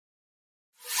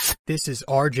This is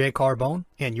RJ Carbone,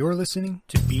 and you're listening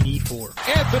to BD4.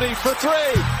 Anthony for three.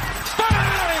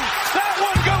 Bang! That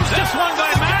one goes down. This one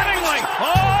by Mattingly.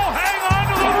 Oh, hang on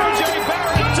to it. RJ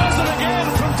Barrett does it again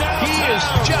from downtown. He is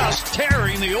just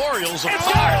tearing the Orioles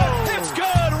apart. It's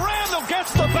good. Randall gets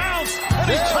the bounce,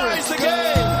 and he ties the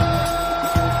game.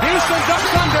 Houston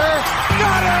ducks under.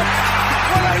 Got it!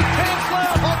 With 8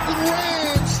 left. Up and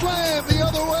ran. Slam the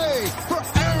other way for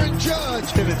Aaron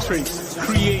Judge. Penetrates,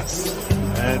 creates,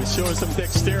 and showing some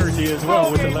dexterity as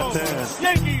well with the left hand.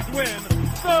 Yankees win.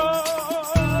 The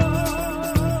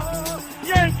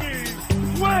Yankees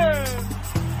win.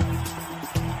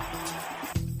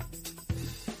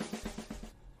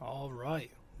 All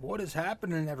right. What is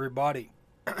happening, everybody?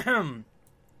 I'm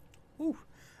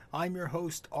your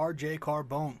host, RJ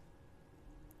Carbone.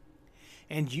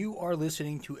 And you are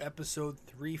listening to episode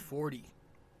 340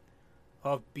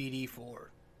 of BD4,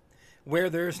 where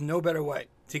there's no better way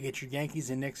to get your Yankees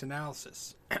and Knicks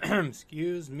analysis.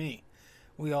 Excuse me.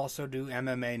 We also do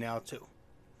MMA now, too.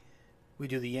 We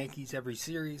do the Yankees every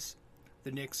series,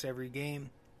 the Knicks every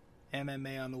game,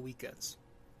 MMA on the weekends.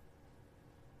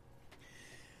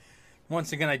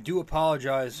 Once again, I do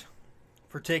apologize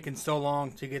for taking so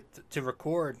long to get to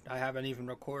record. I haven't even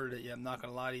recorded it yet, I'm not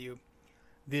going to lie to you.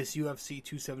 This UFC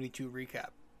 272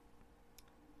 recap.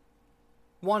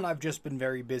 One, I've just been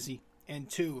very busy. And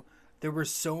two, there were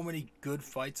so many good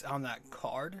fights on that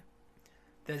card.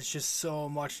 There's just so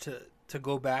much to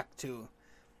go back to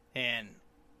and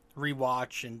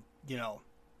rewatch and,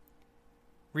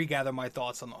 regather my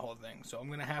thoughts on the whole thing. So I'm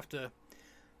going to have to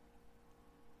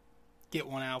get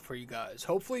one out for you guys.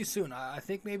 Hopefully soon. I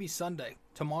think maybe Sunday,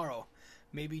 tomorrow.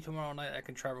 Maybe tomorrow night I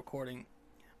can try recording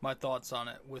my thoughts on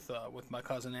it with my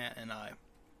cousin Aunt and I.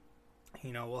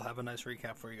 We'll have a nice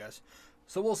recap for you guys.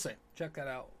 So we'll see. Check that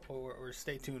out or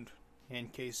stay tuned in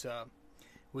case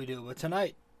we do. But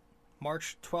tonight,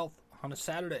 March 12th, on a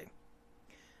Saturday,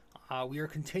 we are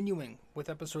continuing with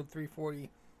episode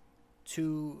 340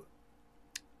 to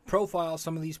profile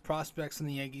some of these prospects in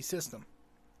the Yankee system.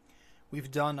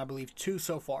 We've done, I believe, 2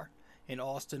 so far in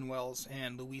Austin Wells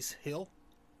and Luis Gil.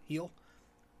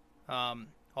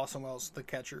 Austin Wells, the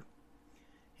catcher.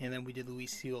 And then we did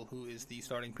Luis Gil, who is the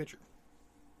starting pitcher.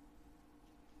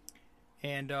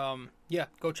 And,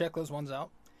 go check those ones out.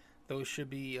 Those should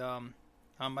be on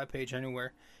my page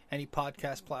anywhere. Any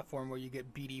podcast platform where you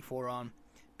get BD4 on,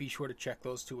 be sure to check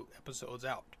those 2 episodes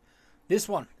out. This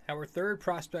one, our third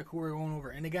prospect who we're going over.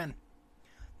 And again,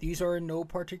 these are in no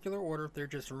particular order. They're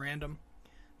just random,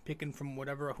 picking from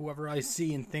whoever I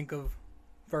see and think of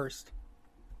first.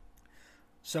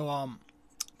 So,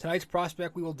 tonight's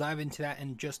prospect, we will dive into that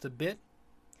in just a bit.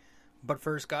 But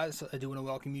first, guys, I do want to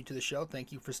welcome you to the show.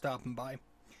 Thank you for stopping by.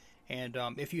 And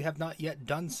if you have not yet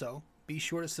done so, be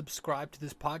sure to subscribe to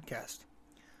this podcast.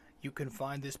 You can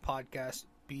find this podcast,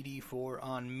 BD4,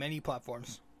 on many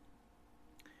platforms.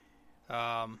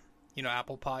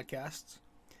 Apple Podcasts.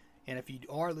 And if you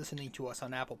are listening to us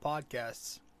on Apple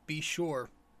Podcasts, be sure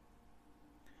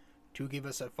to give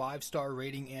us a 5-star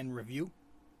rating and review.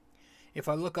 If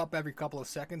I look up every couple of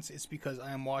seconds, it's because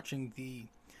I am watching the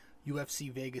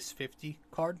UFC Vegas 50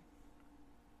 card.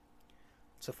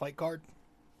 It's a fight card.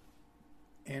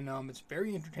 And it's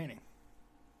very entertaining.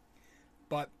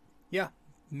 But, yeah,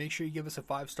 make sure you give us a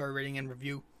 5-star rating and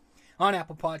review on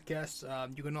Apple Podcasts.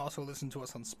 You can also listen to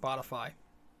us on Spotify,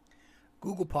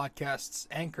 Google Podcasts,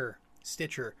 Anchor,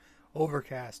 Stitcher,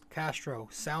 Overcast, Castro,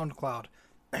 SoundCloud,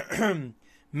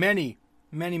 many,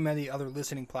 many, many other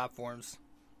listening platforms.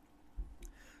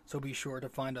 So be sure to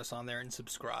find us on there and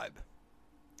subscribe.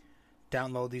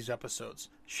 Download these episodes.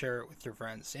 Share it with your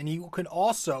friends. And you can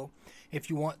also, if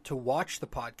you want to watch the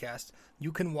podcast,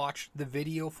 you can watch the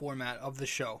video format of the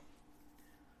show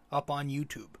up on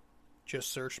YouTube.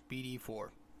 Just search BD4.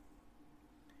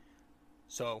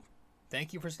 So,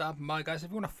 thank you for stopping by, guys. If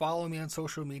you want to follow me on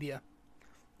social media,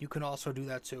 you can also do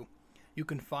that too. You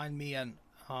can find me on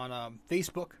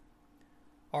Facebook,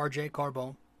 RJ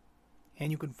Carbone.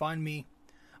 And you can find me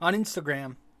on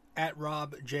Instagram at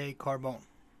Rob J. Carbone.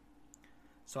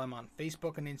 So I'm on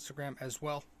Facebook and Instagram as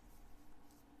well.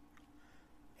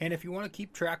 And if you want to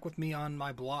keep track with me on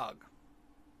my blog,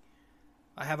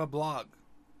 I have a blog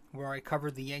where I cover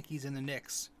the Yankees and the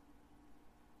Knicks.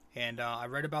 And I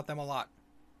write about them a lot.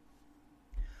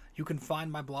 You can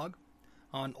find my blog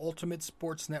on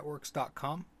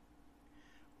ultimatesportsnetworks.com.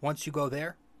 Once you go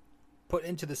there, put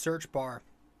into the search bar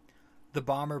the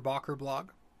Bomber Bacher blog,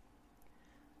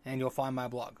 and you'll find my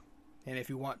blog. And if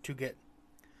you want to get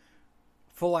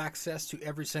full access to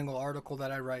every single article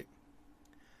that I write,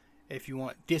 if you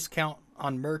want discount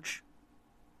on merch,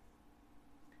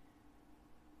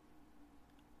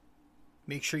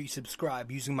 make sure you subscribe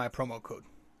using my promo code.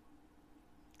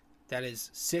 That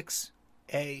is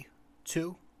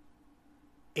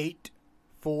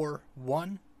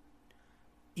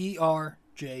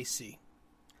 6A2841ERJC.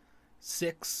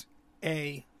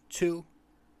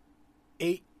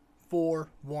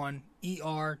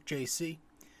 6A2841ERJC.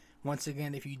 Once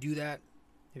again, if you do that,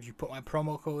 if you put my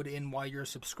promo code in while you're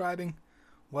subscribing,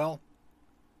 well,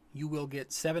 you will get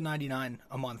 $7.99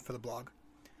 a month for the blog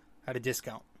at a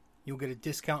discount. You'll get a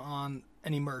discount on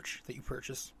any merch that you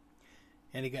purchase.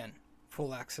 And again,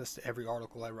 full access to every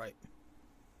article I write.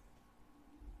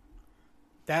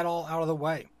 That all out of the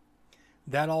way.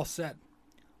 That all said,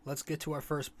 let's get to our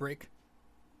first break.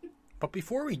 But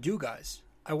before we do, guys,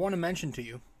 I want to mention to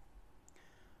you,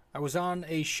 I was on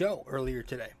a show earlier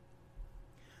today.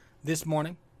 This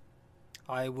morning,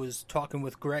 I was talking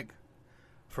with Greg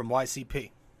from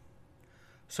YCP.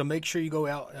 So make sure you go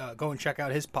and check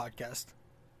out his podcast.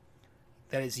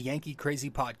 That is Yankee Crazy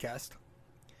Podcast.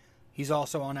 He's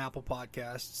also on Apple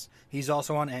Podcasts. He's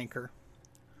also on Anchor.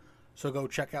 So go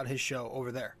check out his show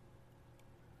over there.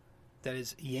 That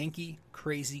is Yankee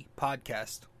Crazy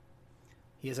Podcast.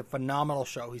 He has a phenomenal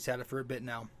show. He's had it for a bit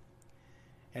now.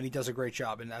 And he does a great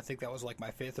job. And I think that was like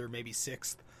my 5th or maybe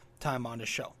 6th time on his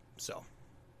show. So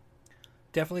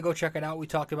definitely go check it out. We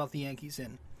talked about the Yankees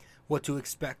and what to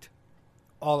expect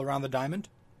all around the diamond.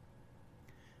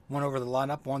 Went over the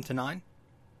lineup 1 to 9.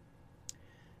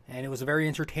 And it was a very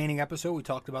entertaining episode. We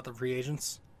talked about the free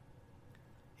agents.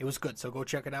 It was good, so go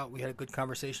check it out. We had a good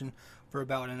conversation for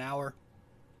about an hour.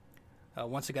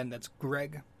 Once again, that's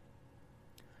Greg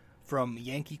from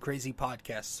Yankee Crazy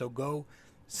Podcast. So go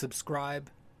subscribe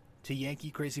to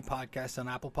Yankee Crazy Podcast on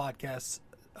Apple Podcasts,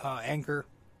 Anchor,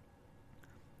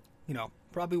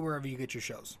 probably wherever you get your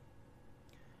shows.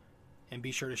 And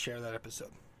be sure to share that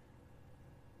episode.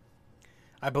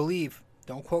 I believe,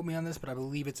 don't quote me on this, but I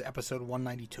believe it's episode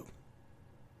 192.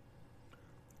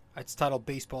 It's titled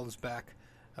Baseball is Back,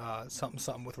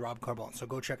 something with Rob Carbone. So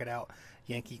go check it out,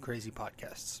 Yankee Crazy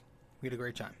Podcasts. We had a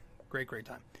great time. Great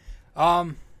time.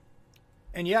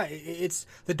 And yeah, it's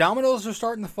the dominoes are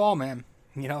starting to fall, man.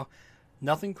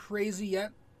 Nothing crazy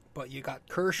yet, but you got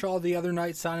Kershaw the other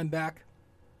night signing back.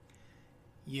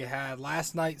 You had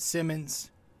last night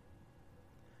Simmons,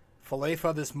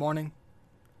 Falefa this morning,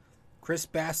 Chris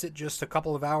Bassett just a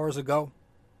couple of hours ago.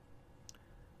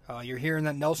 You're hearing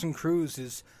that Nelson Cruz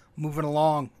is moving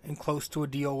along and close to a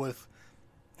deal with,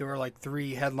 there were like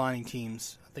 3 headlining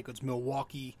teams. I think it's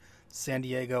Milwaukee, San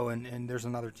Diego, and there's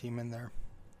another team in there.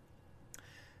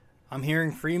 I'm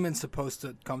hearing Freeman's supposed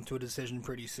to come to a decision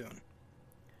pretty soon.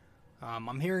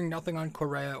 I'm hearing nothing on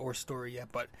Correa or Story yet,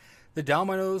 but the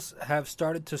dominoes have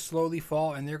started to slowly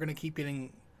fall, and they're going to keep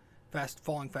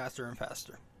falling faster and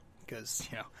faster. Because,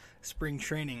 spring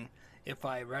training, if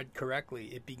I read correctly,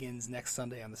 it begins next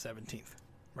Sunday on the 17th,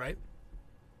 right?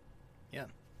 Yeah.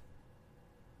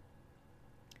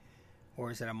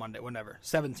 Or is it on Monday? Whatever.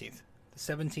 17th. The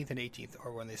 17th and 18th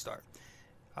are when they start.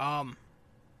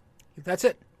 That's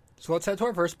it. So let's head to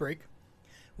our first break.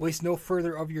 Waste no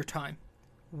further of your time.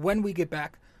 When we get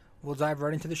back, we'll dive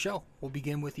right into the show. We'll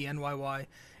begin with the NYK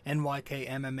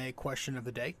MMA question of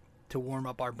the day to warm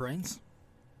up our brains.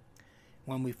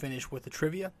 When we finish with the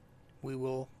trivia, we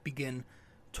will begin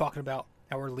talking about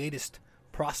our latest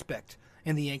prospect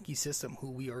in the Yankee system,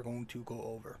 who we are going to go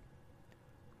over.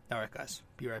 All right, guys.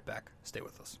 Be right back. Stay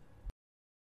with us.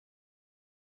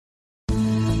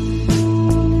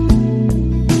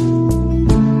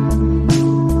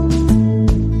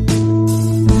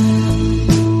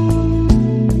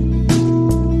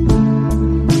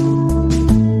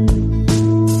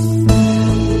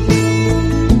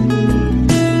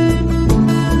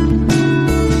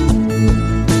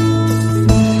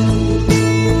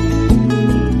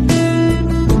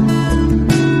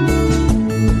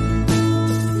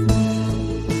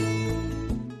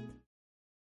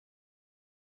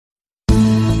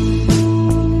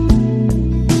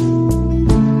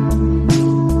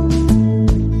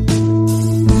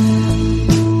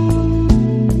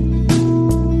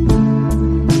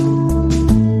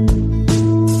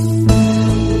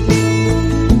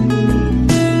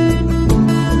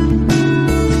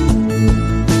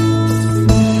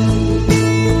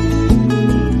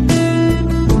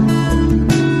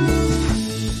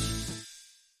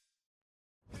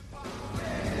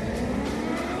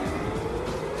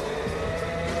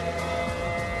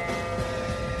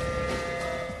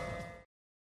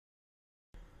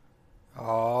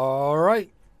 All right.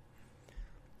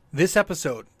 This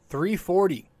episode,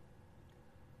 340.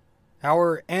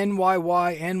 Our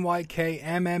NYK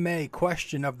MMA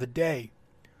question of the day.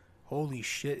 Holy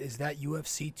shit, is that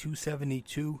UFC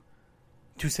 272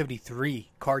 273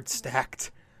 card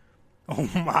stacked. Oh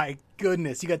my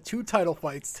goodness. You got 2 title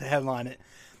fights to headline it.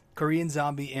 Korean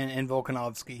Zombie and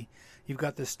Volkanovski. You've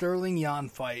got the Sterling Yan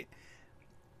fight.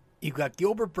 You've got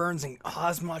Gilbert Burns and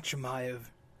Khamzat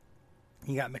Chimaev.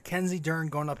 You got Mackenzie Dern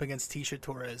going up against Tisha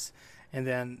Torres. And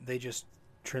then they just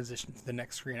transitioned to the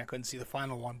next screen. I couldn't see the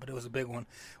final one, but it was a big one.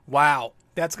 Wow.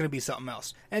 That's going to be something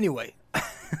else. Anyway.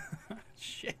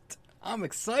 Shit. I'm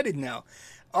excited now.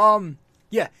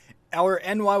 Yeah. Our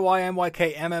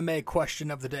NYYNYK MMA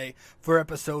question of the day for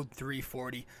episode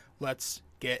 340. Let's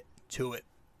get to it.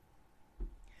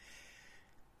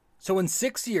 So in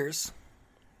 6 years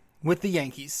with the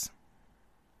Yankees,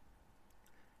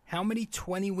 how many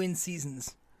 20-win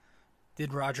seasons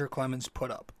did Roger Clemens put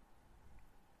up?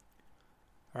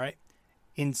 All right.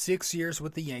 In 6 years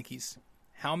with the Yankees,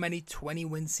 how many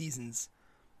 20-win seasons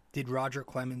did Roger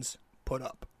Clemens put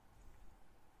up?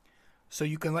 So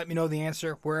you can let me know the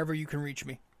answer wherever you can reach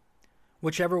me.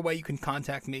 Whichever way you can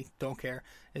contact me, don't care,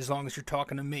 as long as you're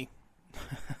talking to me.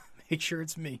 Make sure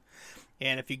it's me.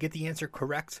 And if you get the answer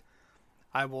correct,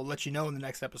 I will let you know in the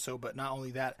next episode. But not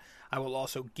only that, I will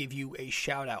also give you a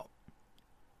shout out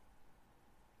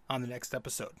on the next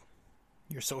episode.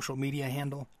 Your social media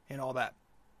handle and all that.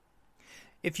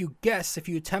 If you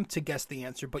attempt to guess the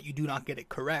answer, but you do not get it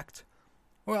correct,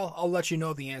 well, I'll let you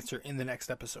know the answer in the next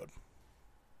episode.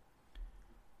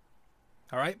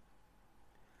 All right?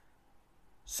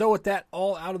 So with that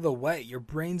all out of the way, your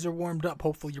brains are warmed up.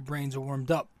 Hopefully your brains are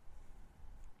warmed up.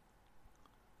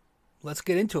 Let's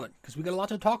get into it, because we got a lot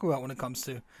to talk about when it comes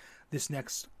to this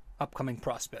next upcoming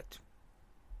prospect.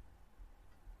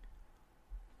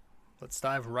 Let's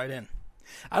dive right in.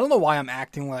 I don't know why I'm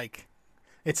acting like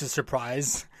it's a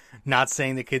surprise, not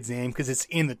saying the kid's name, because it's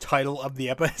in the title of the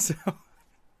episode.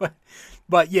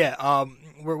 but yeah,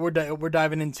 we're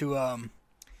diving into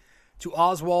to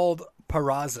Oswald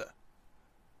Peraza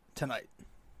tonight.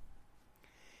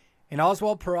 And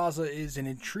Oswald Peraza is an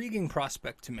intriguing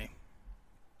prospect to me.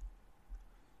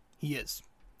 He is.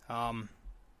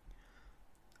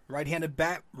 Right-handed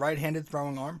bat, right-handed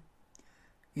throwing arm.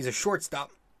 He's a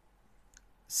shortstop.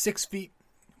 6 feet,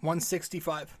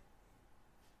 165.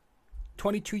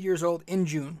 22 years old in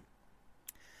June.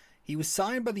 He was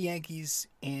signed by the Yankees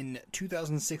in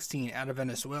 2016 out of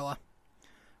Venezuela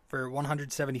for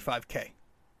 $175K.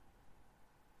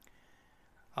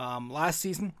 Last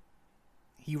season,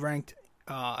 he ranked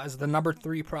as the number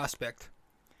 3 prospect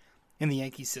in the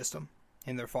Yankees system,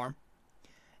 in their farm.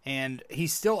 And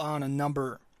he's still on a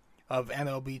number of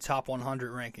MLB Top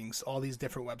 100 rankings. All these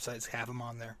different websites have him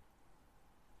on there.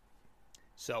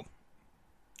 So,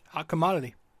 hot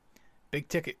commodity. Big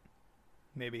ticket,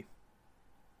 maybe.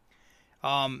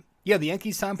 Yeah, the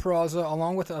Yankees signed Peraza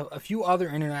along with a few other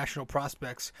international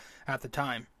prospects at the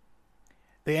time.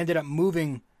 They ended up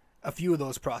moving a few of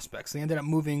those prospects. They ended up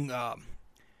moving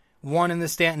one in the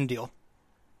Stanton deal.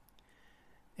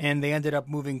 And they ended up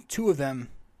moving 2 of them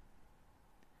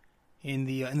in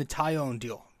the Tyone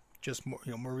deal, just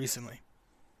more recently.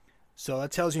 So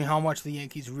that tells you how much the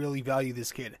Yankees really value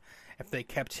this kid if they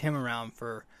kept him around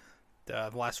for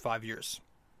the last 5 years.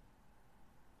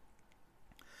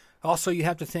 Also, you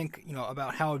have to think,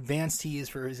 about how advanced he is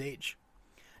for his age.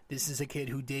 This is a kid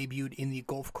who debuted in the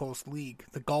Gulf Coast League,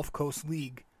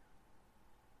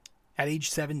 at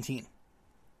age 17.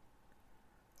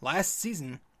 Last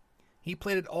season, he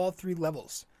played at all 3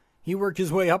 levels. He worked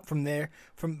his way up from there,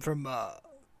 from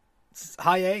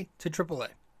high A to triple A.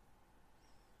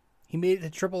 He made it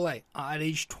to triple A at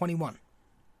age 21.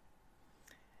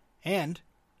 And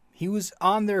he was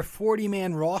on their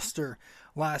 40-man roster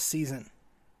last season.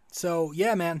 So,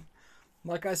 yeah, man,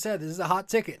 like I said, this is a hot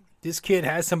ticket. This kid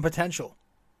has some potential.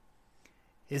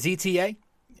 His ETA,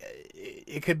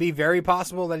 it could be very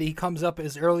possible that he comes up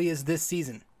as early as this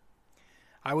season.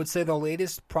 I would say the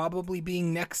latest probably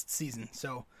being next season.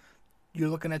 So, you're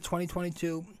looking at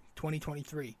 2022,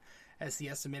 2023 as the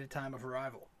estimated time of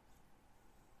arrival.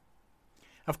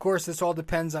 Of course, this all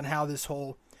depends on how this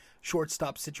whole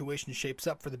shortstop situation shapes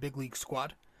up for the big league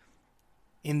squad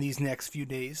in these next few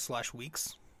days /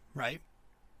 weeks, right?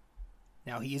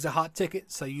 Now, he is a hot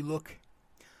ticket, so you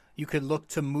could look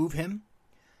to move him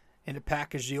in a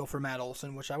package deal for Matt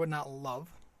Olson, which I would not love.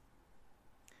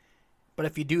 But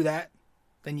if you do that,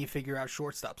 then you figure out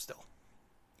shortstop still.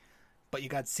 But you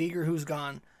got Seager, who's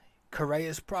gone. Correa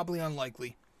is probably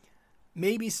unlikely.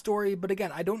 Maybe Story, but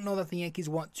again, I don't know that the Yankees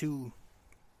want to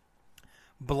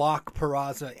block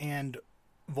Peraza and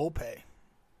Volpe,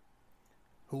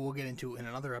 who we'll get into in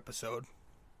another episode.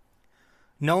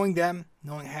 Knowing them,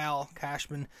 knowing Hal,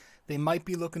 Cashman, they might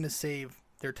be looking to save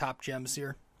their top gems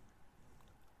here.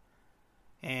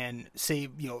 and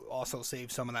also save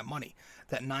some of that money,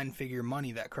 that 9-figure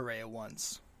money that Correa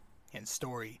wants, and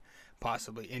Story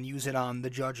possibly, and use it on the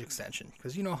Judge extension,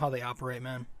 because you know how they operate,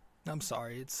 man. I'm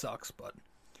sorry, it sucks, but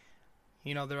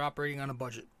they're operating on a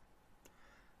budget.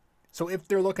 So if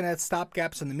they're looking at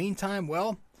stopgaps in the meantime,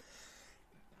 well,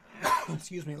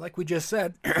 excuse me, like we just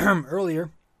said earlier,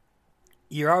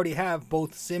 you already have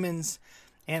both Simmons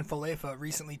and Falefa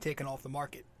recently taken off the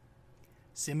market.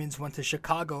 Simmons went to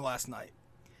Chicago last night.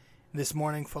 This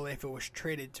morning, Falefa was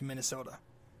traded to Minnesota.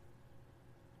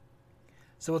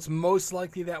 So it's most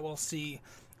likely that we'll see,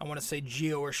 I want to say,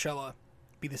 Gio Urshela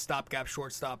be the stopgap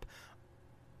shortstop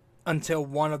until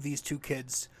one of these two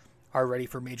kids are ready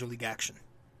for Major League action.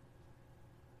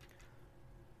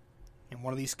 And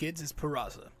one of these kids is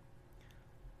Peraza.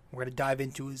 We're going to dive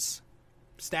into his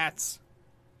stats.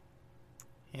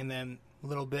 And then a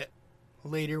little bit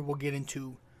later, we'll get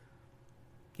into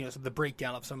the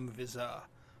breakdown of some of his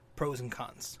pros and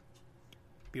cons.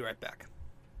 Be right back.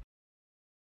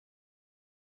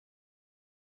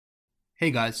 Hey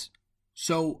guys.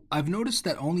 So I've noticed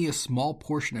that only a small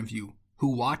portion of you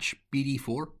who watch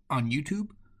BD4 on YouTube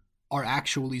are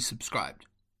actually subscribed.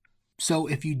 So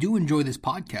if you do enjoy this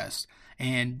podcast,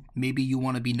 and maybe you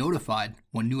want to be notified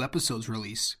when new episodes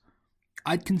release,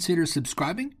 I'd consider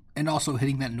subscribing and also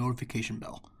hitting that notification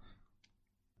bell.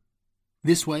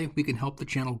 This way we can help the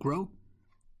channel grow,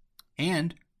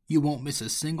 and you won't miss a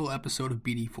single episode of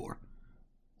BD4.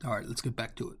 Alright, let's get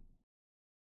back to it.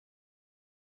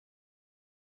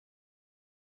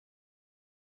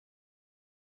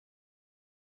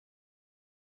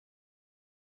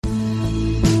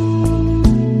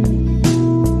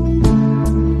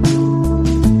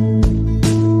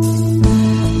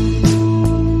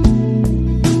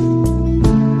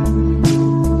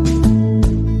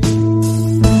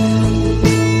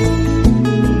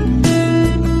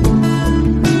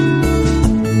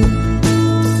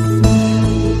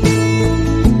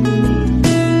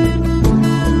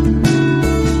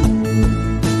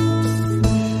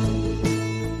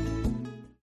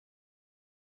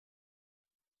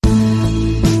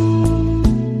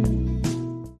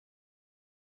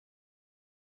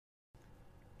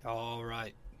 All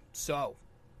right, so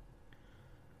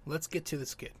let's get to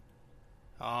this kid.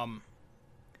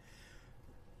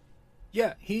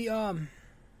 He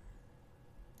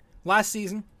last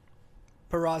season,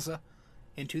 Peraza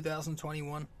in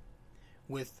 2021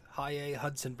 with High A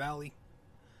Hudson Valley,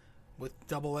 with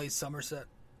Double A Somerset,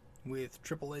 with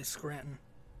Triple A Scranton,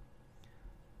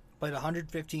 played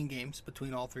 115 games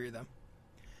between all three of them,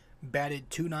 batted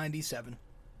 .297.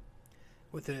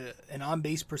 with an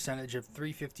on-base percentage of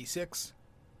 .356,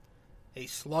 a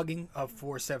slugging of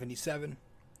 .477,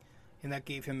 and that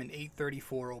gave him an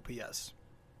 .834 OPS.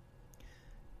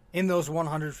 In those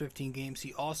 115 games,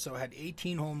 he also had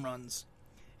 18 home runs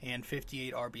and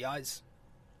 58 RBIs,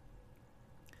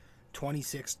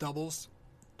 26 doubles,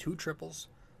 2 triples,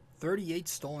 38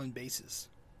 stolen bases,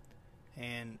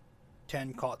 and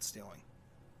 10 caught stealing.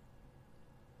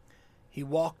 He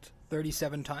walked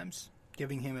 37 times,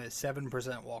 giving him a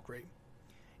 7% walk rate,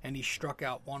 and he struck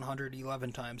out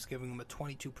 111 times, giving him a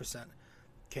 22%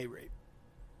 K rate.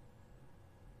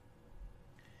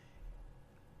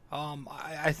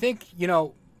 I think,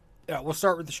 we'll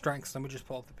start with the strengths. Let me just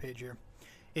pull up the page here.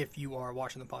 If you are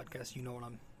watching the podcast,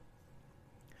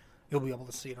 you'll be able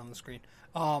to see it on the screen.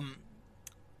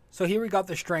 So here we got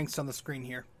the strengths on the screen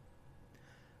here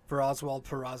for Oswald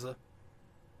Peraza.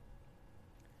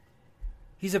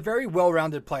 He's a very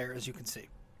well-rounded player, as you can see.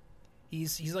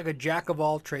 He's like a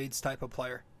jack-of-all-trades type of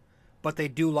player, but they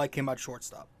do like him at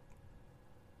shortstop.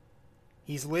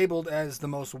 He's labeled as the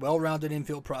most well-rounded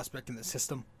infield prospect in the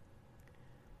system.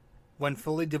 When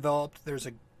fully developed, there's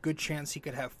a good chance he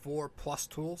could have 4+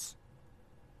 tools.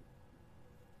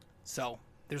 So,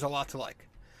 there's a lot to like.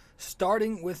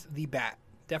 Starting with the bat.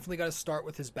 Definitely got to start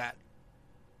with his bat.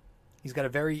 He's got a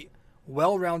very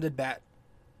well-rounded bat.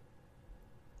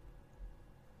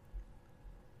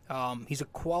 He's a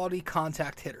quality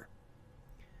contact hitter.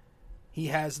 He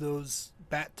has those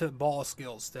bat-to-ball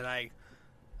skills that I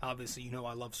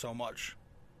love so much.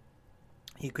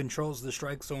 He controls the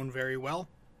strike zone very well,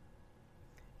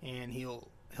 and he'll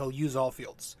use all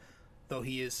fields, though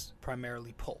he is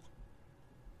primarily pull.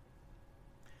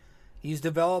 He's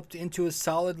developed into a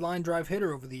solid line drive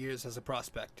hitter over the years as a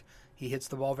prospect. He hits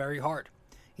the ball very hard.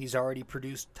 He's already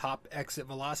produced top exit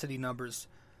velocity numbers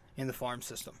in the farm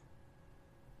system.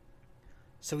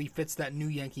 So he fits that new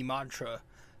Yankee mantra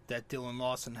that Dylan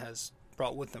Lawson has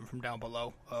brought with him from down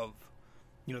below of,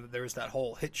 there's that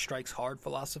whole hit strikes hard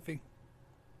philosophy.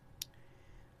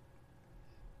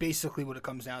 Basically what it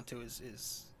comes down to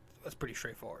is that's pretty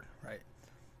straightforward, right?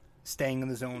 Staying in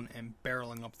the zone and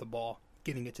barreling up the ball,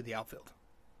 getting it to the outfield.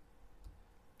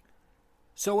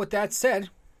 So with that said,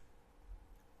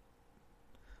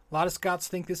 a lot of scouts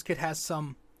think this kid has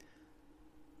some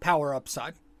power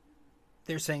upside.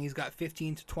 They're saying he's got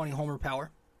 15 to 20 homer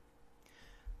power.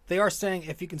 They are saying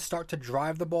if he can start to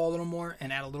drive the ball a little more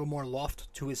and add a little more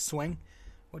loft to his swing,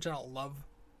 which I don't love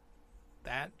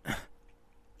that,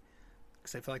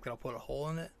 because I feel like that'll put a hole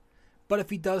in it. But if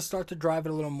he does start to drive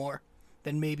it a little more,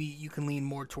 then maybe you can lean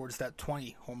more towards that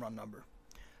 20 home run number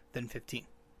than 15.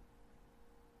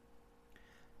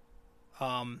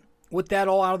 With that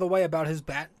all out of the way about his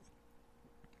bat,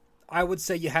 I would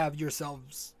say you have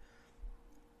yourselves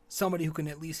somebody who can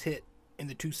at least hit in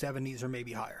the 270s or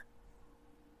maybe higher.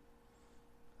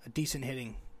 A decent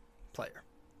hitting player.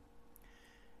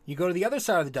 You go to the other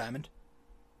side of the diamond.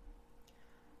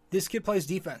 This kid plays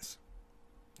defense.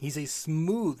 He's a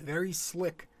smooth, very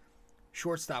slick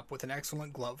shortstop with an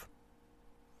excellent glove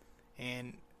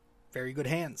and very good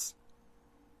hands.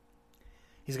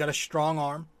 He's got a strong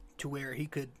arm to where he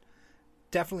could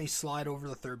definitely slide over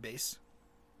the third base.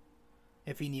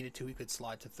 If he needed to, he could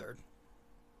slide to third.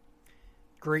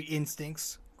 Great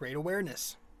instincts, great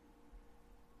awareness.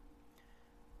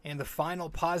 And the final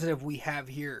positive we have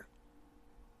here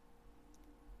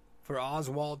for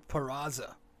Oswald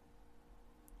Peraza.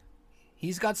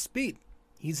 He's got speed.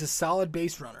 He's a solid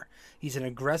base runner. He's an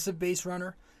aggressive base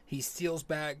runner. He steals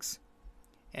bags,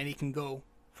 and he can go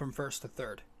from first to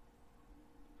third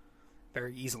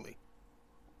very easily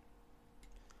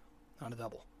on a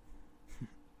double.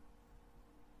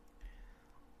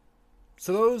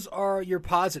 So those are your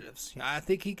positives. I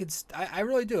think he could. I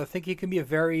really do. I think he can be a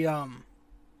very.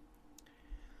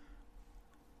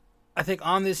 I think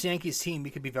on this Yankees team,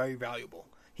 he could be very valuable.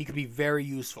 He could be very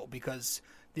useful because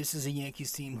this is a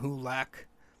Yankees team who lack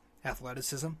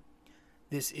athleticism.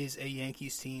 This is a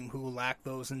Yankees team who lack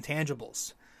those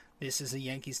intangibles. This is a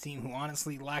Yankees team who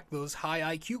honestly lack those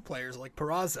high IQ players like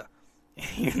Peraza.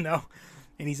 And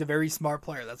he's a very smart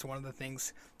player. That's one of the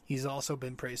things he's also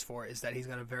been praised for, is that he's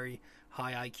got a very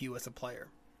high IQ as a player.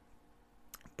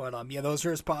 But those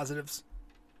are his positives.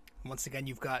 Once again,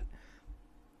 you've got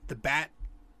the bat,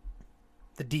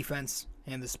 the defense,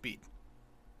 and the speed.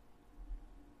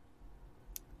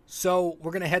 So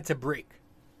we're going to head to break.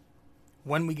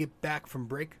 When we get back from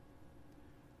break,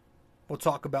 we'll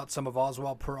talk about some of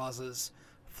Oswald Peraza's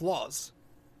flaws.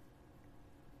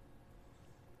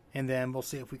 And then we'll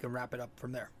see if we can wrap it up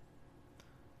from there.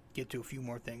 Get to a few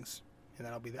more things, and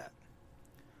that'll be that.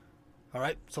 All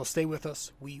right, so stay with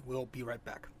us. We will be right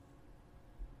back.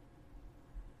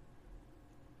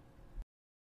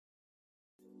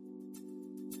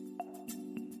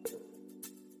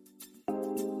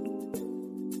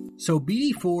 So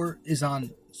BD4 is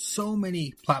on so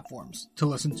many platforms to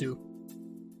listen to.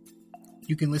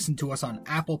 You can listen to us on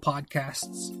Apple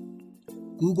Podcasts,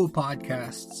 Google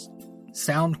Podcasts,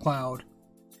 SoundCloud.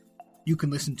 You can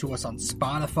listen to us on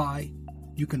Spotify.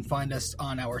 You can find us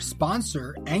on our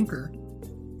sponsor, Anchor,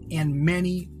 and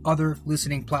many other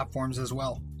listening platforms as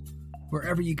well,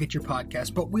 wherever you get your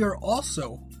podcast. But we are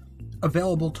also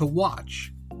available to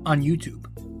watch on YouTube.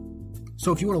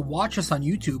 So if you want to watch us on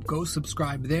YouTube, go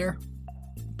subscribe there.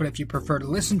 But if you prefer to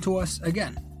listen to us,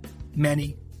 again,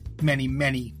 many, many,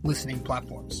 many listening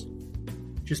platforms.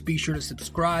 Just be sure to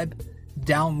subscribe,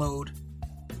 download,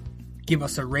 give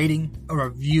us a rating, a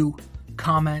review,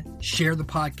 comment, share the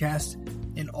podcast,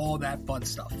 and all that fun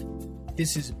stuff.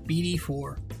 This is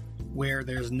BD4, where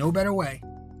there's no better way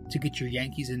to get your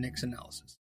Yankees and Knicks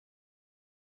analysis.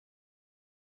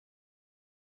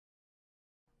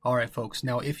 All right, folks.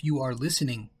 Now, if you are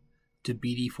listening to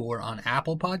BD4 on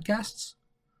Apple Podcasts,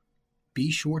 be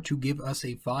sure to give us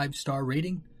a 5-star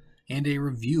rating and a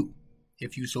review,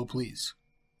 if you so please.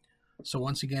 So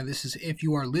once again, this is if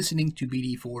you are listening to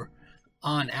BD4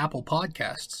 on Apple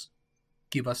Podcasts,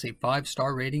 give us a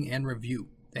 5-star rating and review.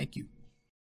 Thank you.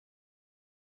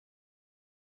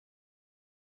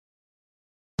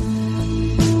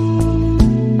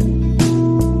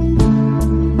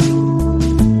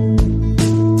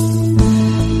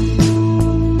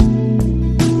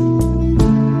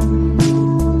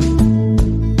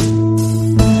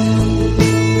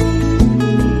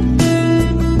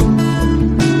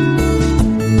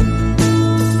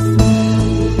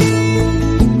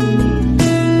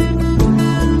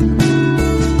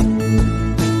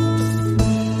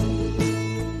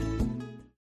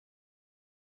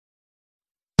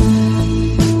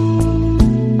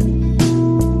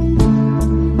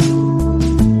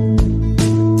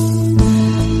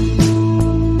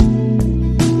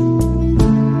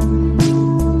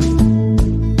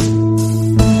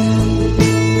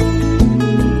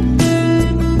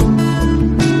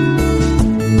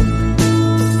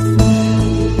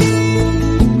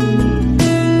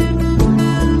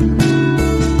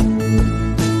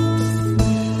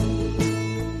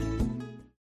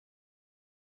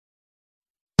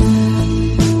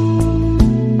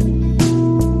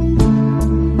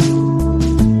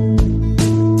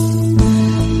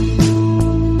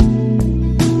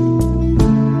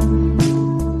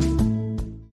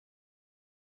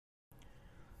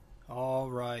 All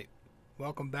right.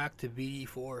 Welcome back to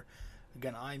BD4.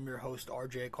 Again, I'm your host,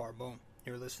 RJ Carbone.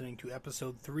 You're listening to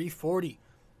episode 340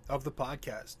 of the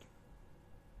podcast.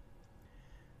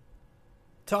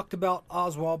 Talking about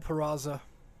Oswald Peraza.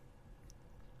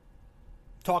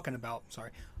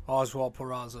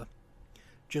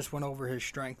 Just went over his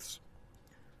strengths.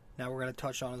 Now we're going to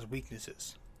touch on his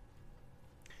weaknesses.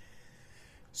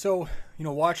 So,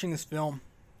 watching this film,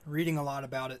 reading a lot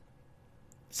about it,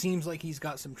 seems like he's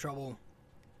got some trouble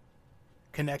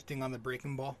connecting on the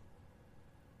breaking ball.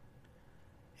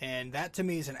 And that to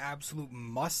me is an absolute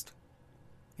must.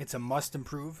 It's a must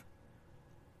improve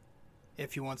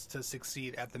if he wants to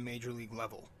succeed at the major league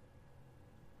level.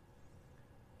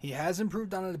 He has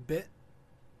improved on it a bit,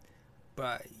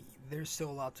 but there's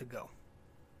still a lot to go.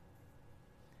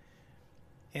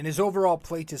 And his overall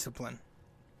plate discipline,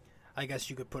 I guess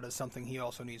you could put as something he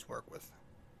also needs work with.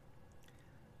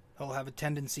 He'll have a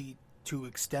tendency to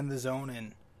extend the zone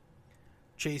and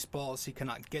chase balls he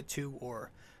cannot get to,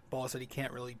 or balls that he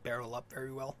can't really barrel up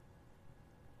very well.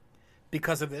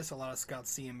 Because of this, a lot of scouts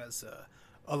see him as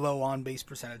a low on-base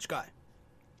percentage guy.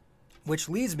 Which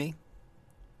leads me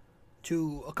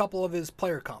to a couple of his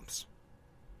player comps.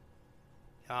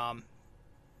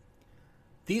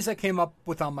 These I came up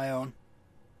with on my own.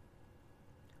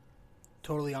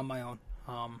 Totally on my own.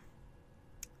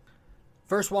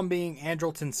 First one being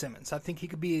Andrelton Simmons. I think he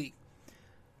could be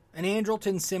an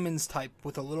Andrelton Simmons type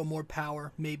with a little more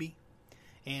power, maybe,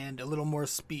 and a little more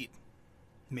speed,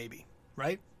 maybe,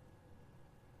 right?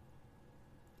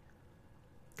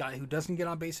 Guy who doesn't get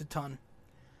on base a ton,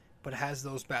 but has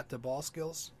those bat-to-ball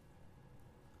skills.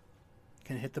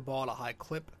 Can hit the ball at a high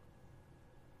clip.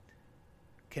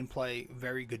 Can play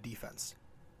very good defense.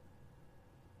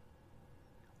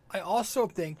 I also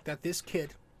think that this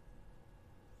kid,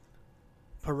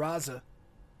 Peraza,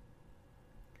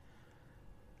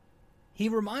 he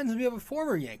reminds me of a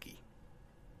former Yankee.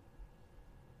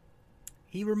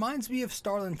 He reminds me of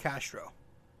Starlin Castro.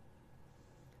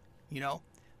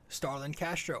 Starlin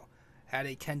Castro had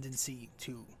a tendency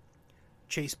to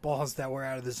chase balls that were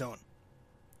out of the zone.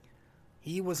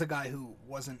 He was a guy who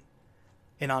wasn't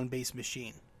an on-base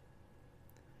machine,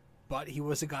 but he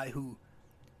was a guy who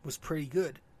was pretty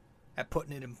good at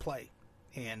putting it in play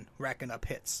and racking up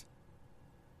hits.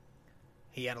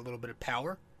 He had a little bit of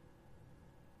power.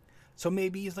 So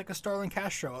maybe he's like a Starlin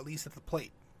Castro, at least at the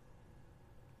plate.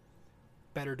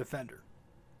 Better defender.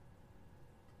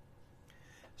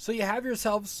 So you have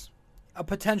yourselves a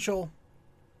potential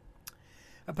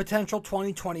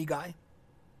 2020 guy.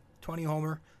 20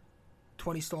 homer,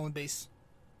 20 stolen base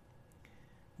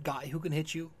guy who can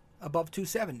hit you above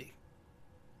 270.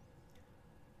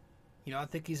 I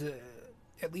think he's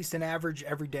at least an average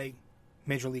everyday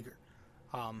major leaguer.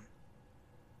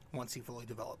 Once he fully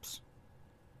develops.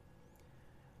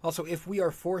 Also, if we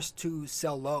are forced to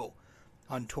sell low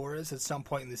on Torres at some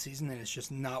point in the season and it's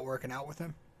just not working out with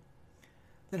him,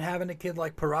 then having a kid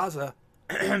like Peraza,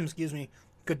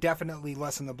 could definitely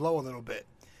lessen the blow a little bit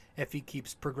if he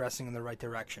keeps progressing in the right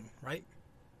direction, right?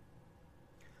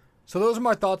 So those are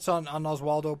my thoughts on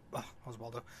Oswald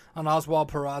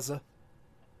Peraza.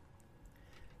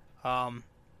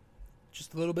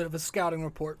 Just a little bit of a scouting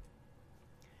report.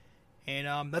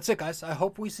 And that's it, guys. I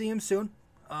hope we see him soon.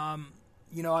 I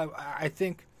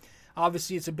think,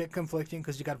 obviously, it's a bit conflicting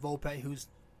because you got Volpe, who's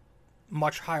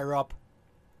much higher up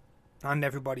on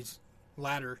everybody's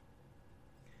ladder,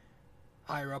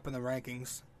 higher up in the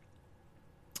rankings.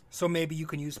 So maybe you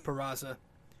can use Peraza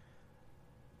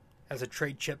as a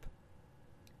trade chip.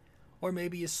 Or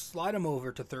maybe you slide him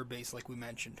over to third base, like we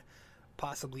mentioned.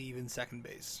 Possibly even second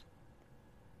base.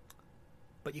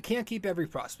 But you can't keep every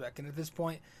prospect, and at this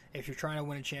point, if you're trying to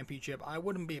win a championship, I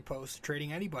wouldn't be opposed to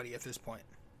trading anybody at this point.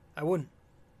 I wouldn't.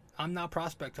 I'm not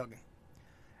prospect hugging.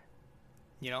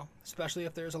 Especially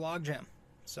if there's a logjam.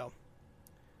 So,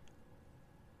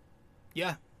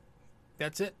 yeah,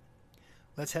 that's it.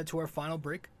 Let's head to our final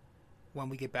break. When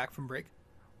we get back from break,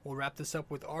 we'll wrap this up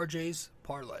with RJ's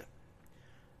Parlay.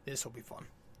 This will be fun.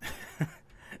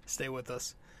 Stay with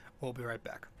us. We'll be right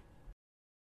back.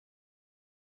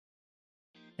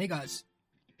 Hey guys,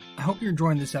 I hope you're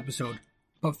enjoying this episode,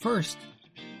 but first,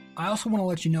 I also want to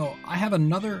let you know I have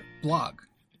another blog.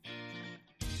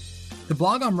 The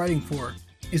blog I'm writing for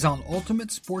is on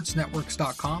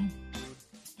UltimateSportsNetworks.com,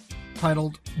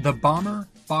 titled The Bomber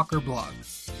Bacher Blog.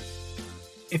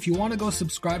 If you want to go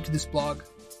subscribe to this blog,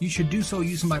 you should do so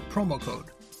using my promo code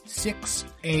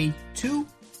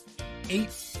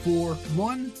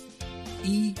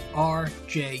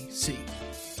 6A2841ERJC.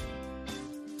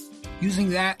 Using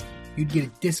that, you'd get a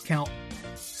discount,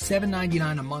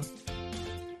 $7.99 a month,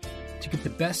 to get the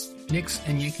best Knicks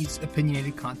and Yankees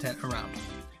opinionated content around.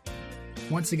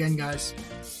 Once again, guys,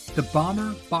 the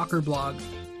Bomber Bocker blog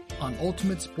on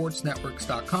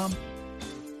UltimateSportsNetworks.com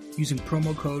using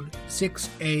promo code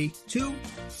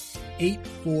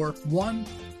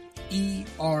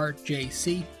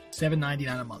 6A2841ERJC,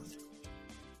 $7.99 a month.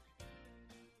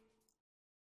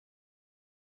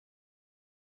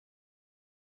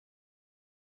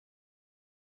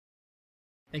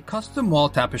 A custom wall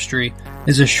tapestry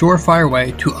is a surefire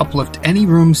way to uplift any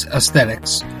room's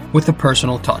aesthetics with a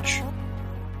personal touch.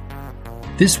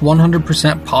 This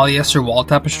 100% polyester wall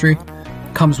tapestry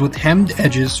comes with hemmed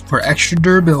edges for extra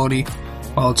durability,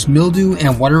 while its mildew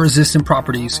and water-resistant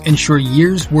properties ensure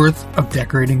years' worth of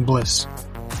decorating bliss.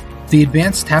 The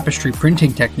advanced tapestry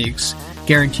printing techniques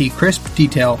guarantee crisp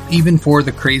detail even for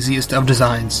the craziest of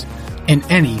designs in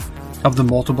any of the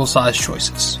multiple size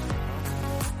choices.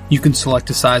 You can select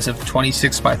a size of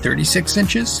 26 by 36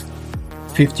 inches,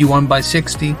 51 by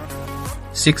 60,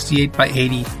 68 by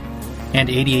 80, and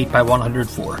 88 by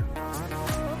 104.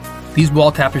 These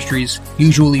wall tapestries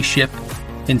usually ship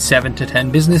in 7 to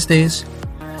 10 business days,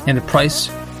 and the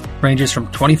price ranges from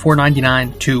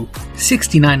 $24.99 to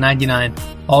 $69.99,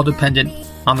 all dependent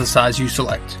on the size you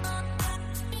select.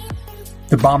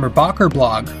 The Bomber Bocker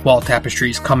blog wall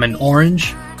tapestries come in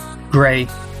orange, gray,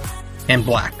 and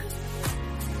black.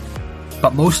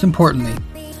 But most importantly,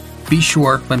 be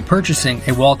sure when purchasing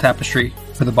a wall tapestry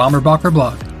for the Bomber Bocker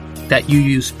blog that you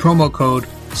use promo code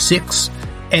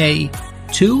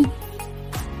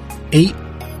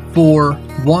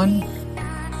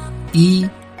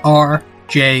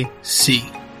 6A2841ERJC.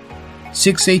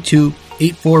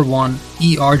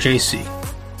 6A2841ERJC.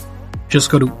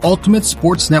 Just go to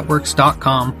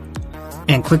UltimateSportsNetworks.com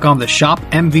and click on the Shop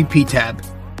MVP tab,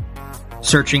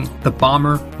 searching the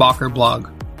Bomber Bocker blog.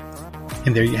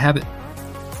 And there you have it.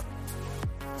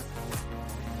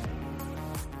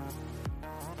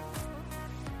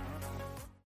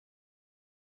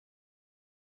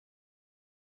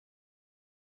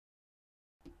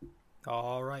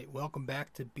 All right, welcome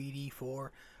back to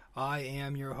BD4. I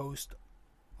am your host,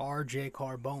 RJ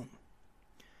Carbone.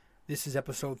 This is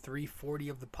episode 340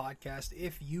 of the podcast.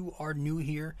 If you are new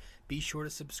here, be sure to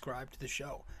subscribe to the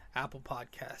show, Apple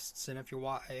Podcasts, and if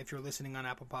you're listening on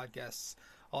Apple Podcasts,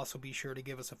 also be sure to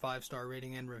give us a 5-star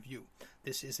rating and review.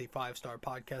 This is a 5-star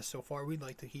podcast so far. We'd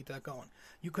like to keep that going.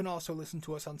 You can also listen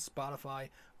to us on Spotify,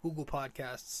 Google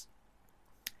Podcasts,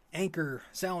 Anchor,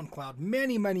 SoundCloud,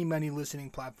 many listening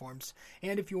platforms.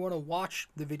 And if you want to watch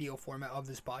the video format of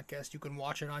this podcast, you can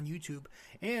watch it on YouTube.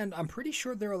 And I'm pretty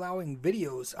sure they're allowing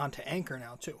videos onto Anchor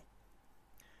now too.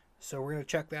 So we're going to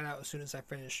check that out as soon as I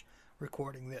finish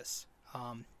recording this.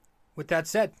 With that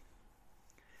said,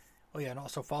 oh yeah, and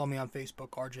also follow me on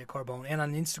Facebook, RJ Carbone, and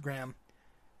on Instagram,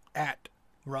 at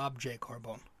Rob J.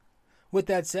 Carbone. With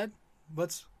that said,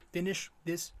 let's finish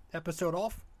this episode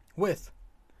off with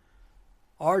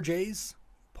RJ's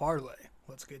Parlay.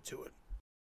 Let's get to it.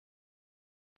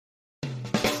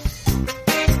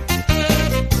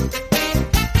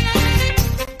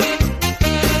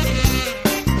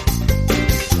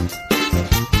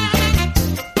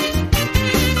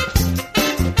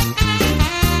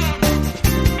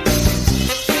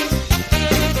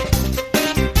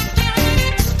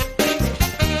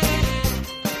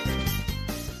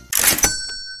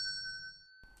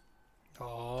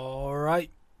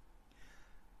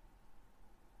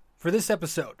 For this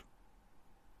episode,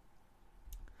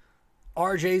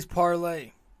 RJ's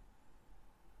Parlay.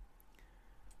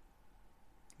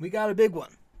 We got a big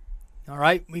one. All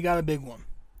right, we got a big one.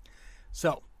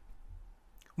 So,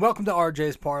 welcome to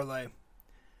RJ's Parlay,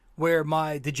 where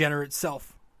my degenerate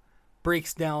self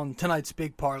breaks down tonight's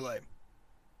big parlay.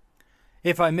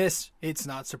 If I miss, it's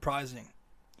not surprising.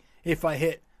 If I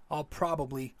hit, I'll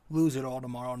probably lose it all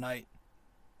tomorrow night.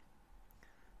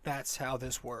 That's how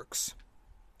this works.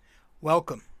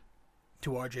 Welcome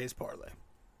to RJ's Parlay.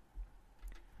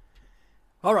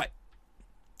 All right.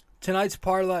 Tonight's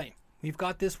parlay. We've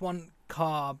got this one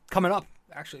coming up.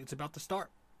 Actually, it's about to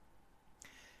start.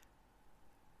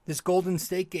 This Golden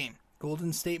State game.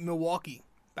 Golden State Milwaukee.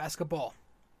 Basketball.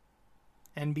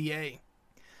 NBA.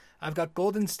 I've got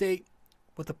Golden State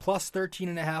with a plus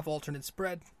 13.5 alternate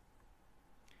spread.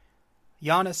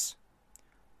 Giannis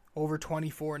over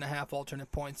 24.5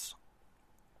 alternate points.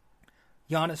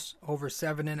 Giannis over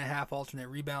 7.5 alternate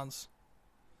rebounds.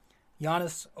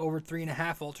 Giannis over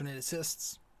 3.5 alternate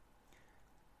assists.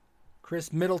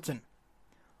 Chris Middleton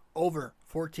over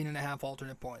 14.5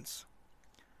 alternate points.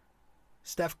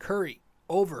 Steph Curry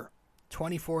over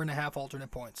 24.5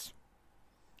 alternate points.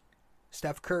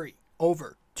 Steph Curry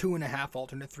over 2.5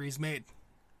 alternate threes made.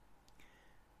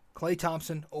 Klay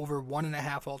Thompson over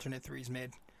 1.5 alternate threes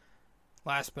made.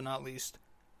 Last but not least,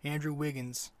 Andrew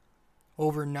Wiggins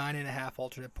over 9.5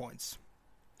 alternate points.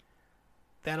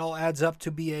 That all adds up to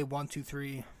be a 1, 2,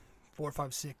 3, 4,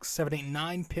 5, 6, 7, 8,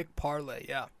 9 pick parlay,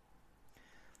 yeah.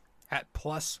 At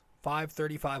plus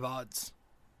 535 odds.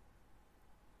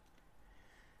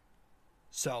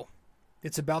 So,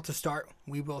 it's about to start.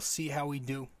 We will see how we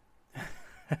do.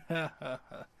 I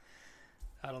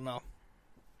don't know.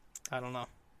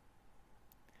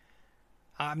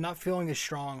 I'm not feeling as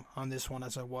strong on this one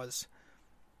as I was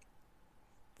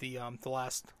the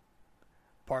last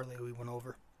parlay we went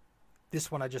over.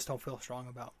 This one I just don't feel strong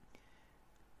about.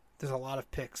 There's a lot of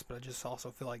picks, but I just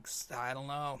also feel like, I don't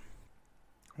know.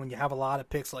 When you have a lot of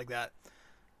picks like that,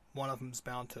 one of them's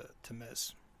bound to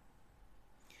miss.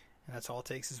 And that's all it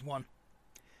takes is one.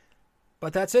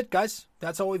 But that's it, guys.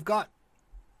 That's all we've got.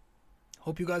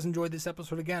 Hope you guys enjoyed this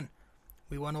episode again.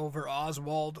 We went over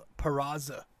Oswald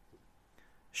Peraza.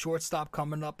 Shortstop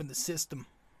coming up in the system.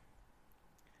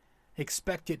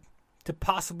 Expected to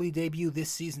possibly debut this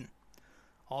season.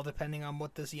 All depending on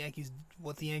what the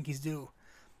Yankees do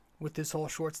with this whole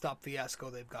shortstop fiasco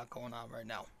they've got going on right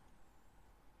now.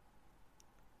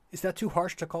 Is that too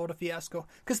harsh to call it a fiasco?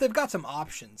 Because they've got some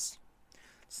options.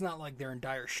 It's not like they're in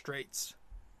dire straits.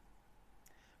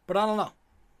 But I don't know.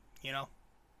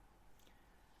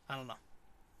 I don't know.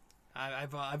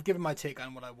 I've given my take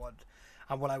on what I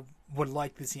would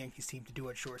like this Yankees team to do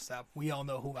at shortstop. We all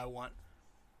know who I want.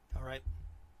 All right.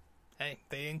 Hey,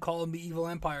 they didn't call them the Evil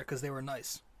Empire because they were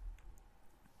nice.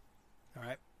 All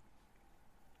right.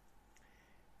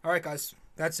 All right, guys.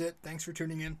 That's it. Thanks for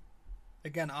tuning in.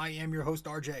 Again, I am your host,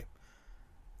 RJ.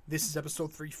 This is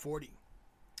episode 340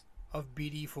 of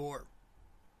BD4.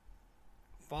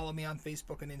 Follow me on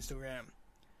Facebook and Instagram.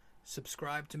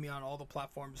 Subscribe to me on all the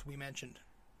platforms we mentioned.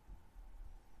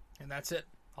 And that's it.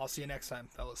 I'll see you next time,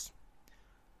 fellas.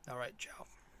 All right, ciao.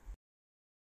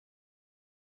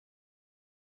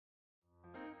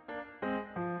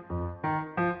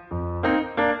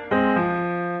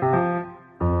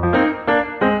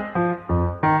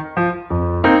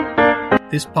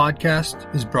 This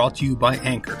podcast is brought to you by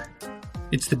Anchor.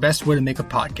 It's the best way to make a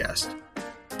podcast.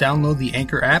 Download the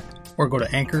Anchor app or go to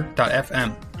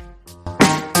anchor.fm.